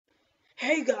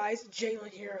Hey guys,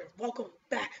 Jalen here, and welcome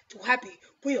back to Happy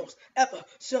Wheels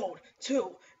episode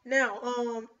 2. Now,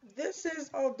 this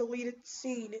is a deleted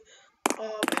scene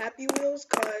of Happy Wheels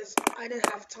because I didn't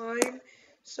have time.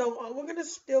 So, we're gonna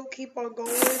still keep on going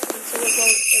until it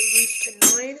reaches to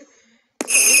 9.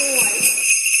 So, we're gonna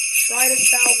try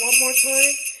this out one more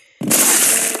time.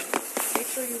 And make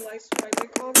sure you like, subscribe,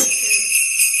 and comment, and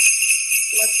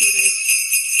let's do this.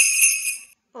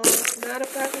 Matter of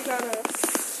fact, we gotta.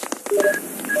 Okay.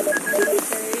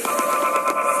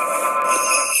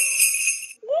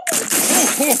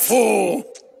 Oh!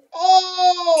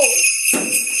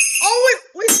 Oh,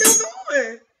 we still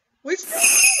going. We still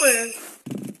going.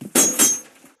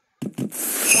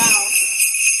 Wow.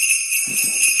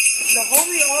 The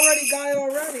homie already got it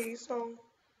already, so.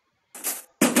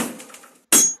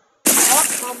 Oh,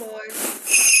 come on.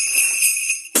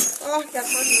 Oh, guess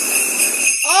I'm not.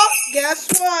 Oh, guess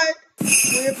what?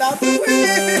 We're about to win.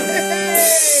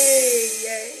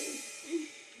 Yay.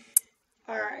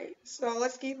 Alright, so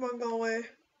let's keep on going.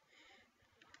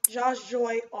 Josh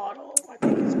Joy Auto. I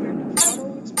think it's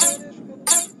Auto in Spanish.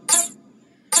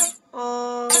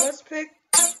 Let's pick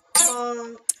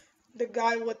the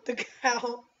guy with the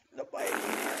cow. The bike.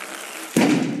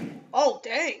 Oh,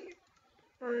 dang.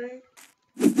 Alright.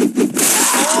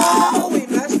 Oh, we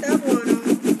messed that one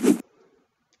up.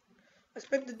 Let's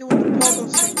pick the dude with the pogo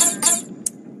stick.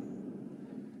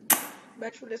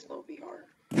 Bet you this gonna be hard.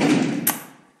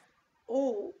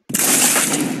 Oh.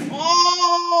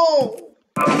 Oh!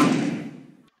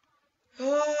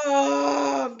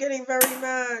 Oh, I'm getting very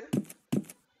mad.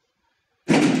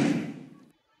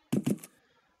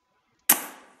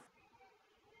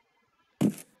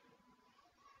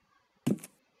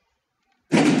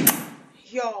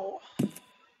 Yo.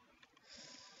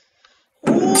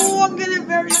 Oh, I'm getting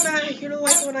very mad. You know,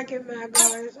 like when I get mad,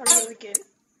 guys, I really get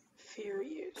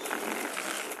furious.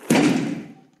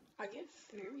 I get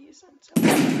furious, I'm telling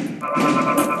you.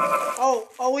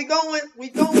 Oh, we going.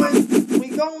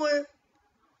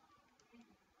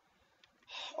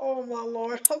 Oh my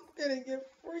lord, I'm gonna get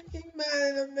freaking mad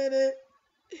in a minute.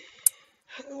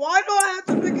 Why do I have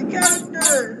to pick a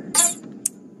character?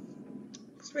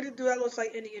 This way to do that looks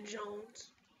like Indiana Jones.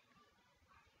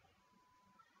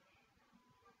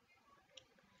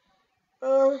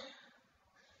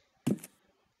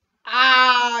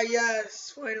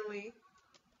 Yes, finally.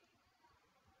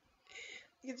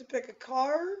 You get to pick a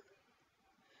car.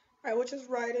 Alright, which is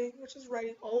riding?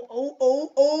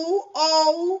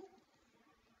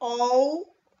 Oh.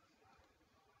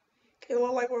 Okay,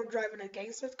 well, like we're driving a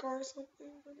gangster's car or something.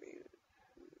 I mean,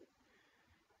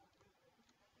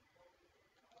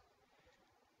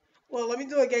 well, let me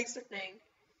do a gangster thing.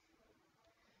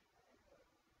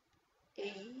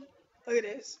 Hey, look at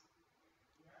this.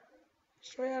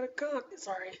 Straight out of Compton.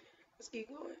 Sorry. Let's keep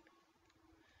going.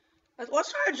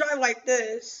 Let's try to drive like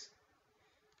this.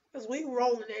 Because we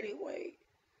rolling anyway.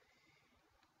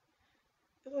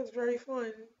 It looks very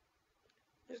fun.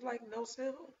 There's like no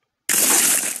sound.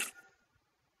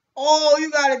 Oh,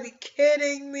 you gotta be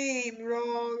kidding me,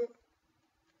 bro.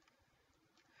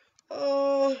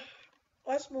 Oh,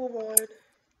 let's move on.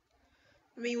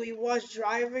 I mean, we was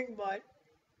driving, but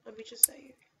let me just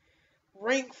say,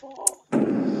 rainfall.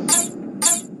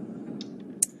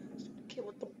 Okay,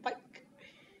 with the bike.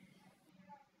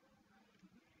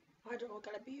 I don't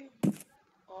gotta be.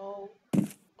 Oh,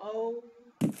 oh,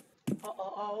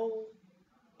 oh,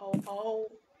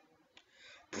 oh.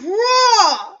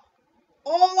 Bruh!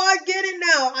 Oh, I get it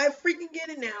now. I freaking get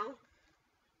it now.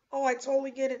 Oh, I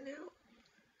totally get it now.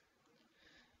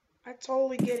 I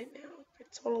totally get it now. I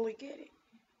totally get it.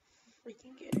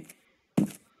 Freaking get it.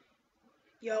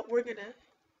 Yo, we're gonna.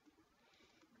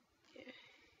 Yeah.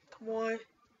 Come on.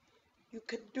 You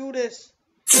can do this.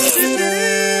 That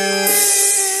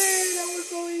was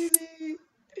so easy.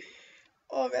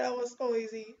 Oh man, that was so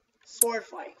easy. Sword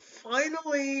fight.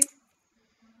 Finally.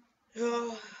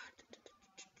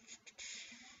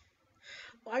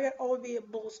 Why got always be a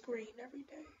bull screen every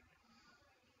day?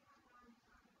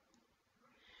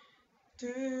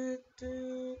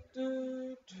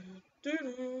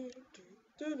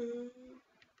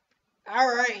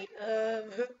 All right.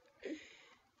 Um.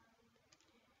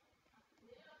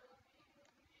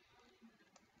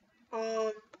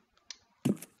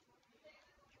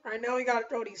 Right now we gotta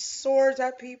throw these swords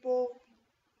at people.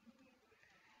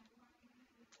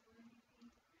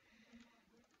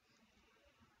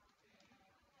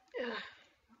 Yeah.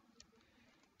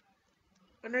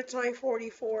 Under time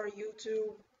 44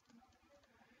 YouTube.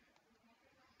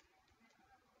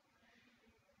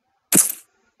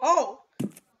 Oh.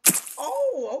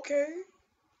 Oh. Okay.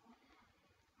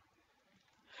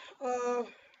 I'm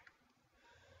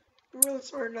really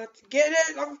sorry not to get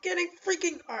it. I'm getting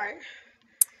freaking alright.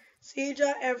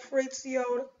 Sieja and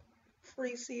Friccio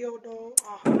though.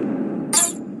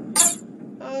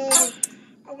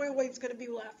 I wonder what he's gonna be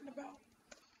laughing about.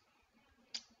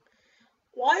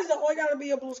 Why is it all gotta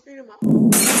be a blue screen in my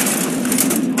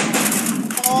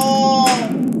Oh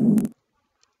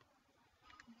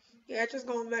yeah, just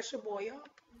gonna mess your boy up.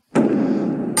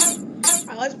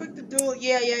 Alright, let's pick the duel.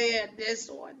 Yeah. This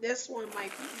one. This one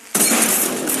might be.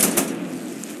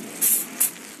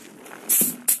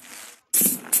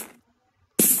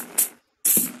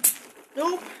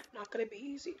 Nope, not gonna be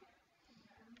easy.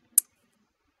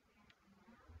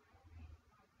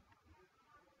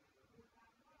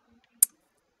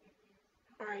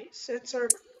 Alright, censor.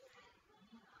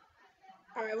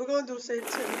 Alright, we're gonna do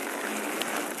censor.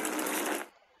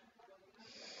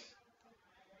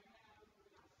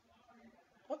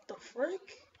 What the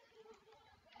frick?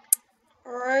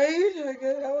 Alright, I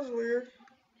guess that was weird.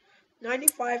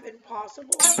 95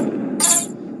 impossible.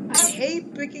 I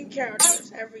hate picking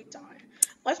characters every time.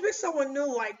 Let's pick someone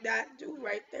new like that dude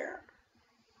right there.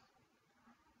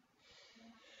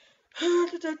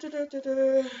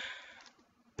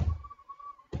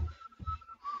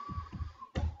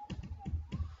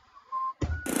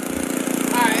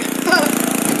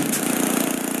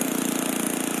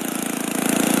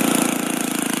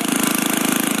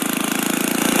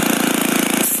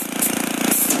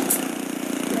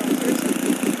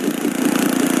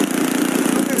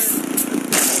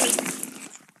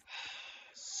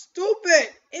 Stupid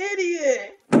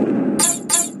idiot.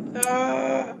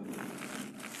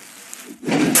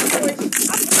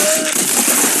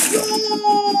 Yo!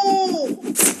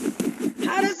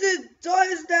 How does it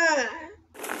does that?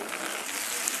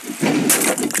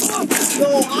 Yo,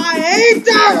 I hate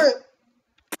that!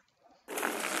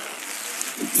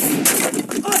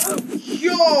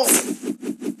 Yo!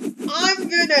 I'm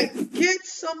gonna get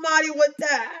somebody with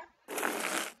that.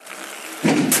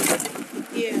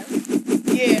 Yeah.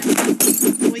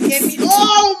 We get me.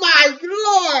 Oh my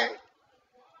lord!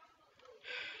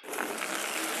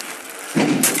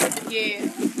 Yeah.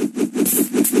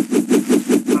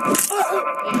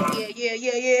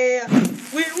 Yeah.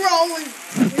 We rolling.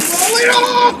 Oh!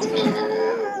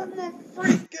 I'm gonna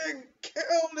freaking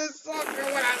kill this sucker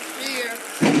when I see him.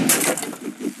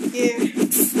 Yeah.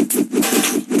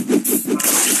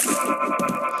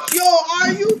 Yo,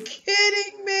 are you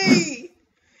kidding me?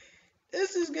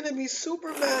 This is gonna be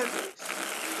super madness.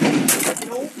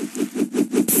 Nope.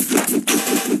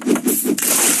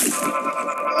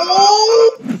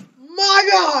 Oh my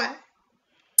god!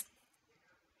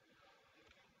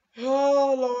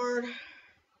 Oh lord.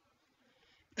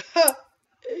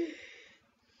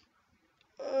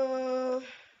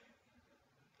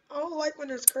 I don't like when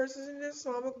there's curses in this,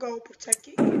 so I'm gonna go protect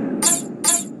your ears.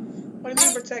 What do you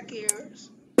mean protect your ears?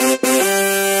 Alright,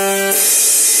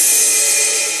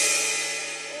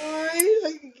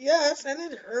 I guess. I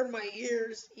didn't hurt my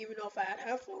ears, even though if I had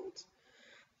headphones.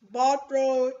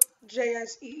 Botro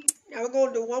JSE. Now we're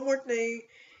gonna do one more thing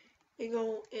and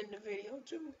gonna end the video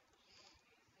too.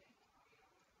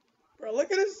 Bro,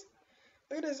 look at this.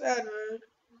 Look at this ad, man.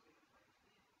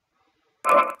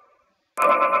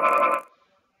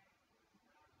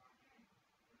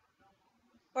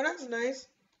 Oh, that's nice.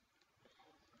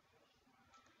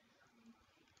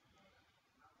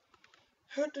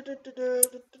 Let's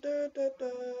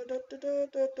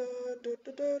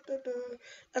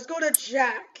go to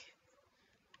Jack.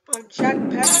 Jack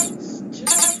Pepps.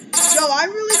 Yo, I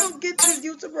really don't get this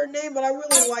YouTuber name, but I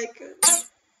really like it.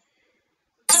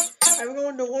 I'm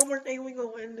going to do one more thing. We're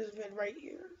going to end this vid right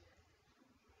here.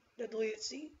 The deleted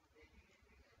scene.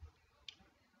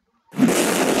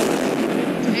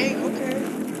 Dang, okay.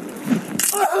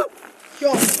 Yo.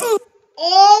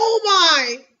 Oh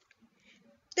my!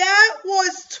 That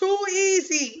was too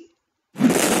easy.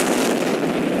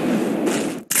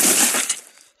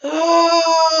 Yo,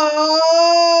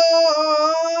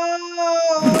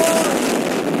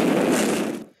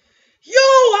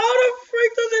 how the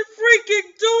freak does it freaking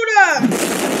do that?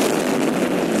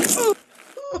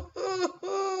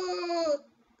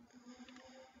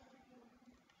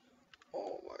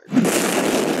 Oh my god.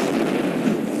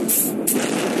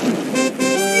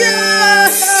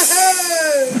 Yes!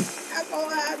 That's all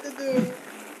I had to do.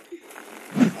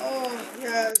 Oh,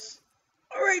 yes.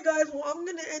 Alright guys, well I'm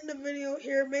going to end the video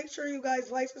here. Make sure you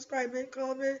guys like, subscribe, and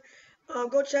comment.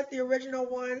 Go check the original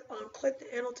one. Click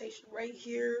the annotation right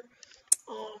here.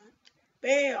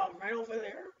 Bam! Right over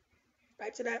there.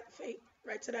 Right to that face.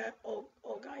 Right to that old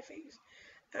guy face.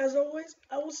 As always,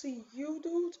 I will see you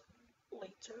dudes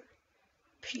later.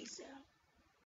 Peace out.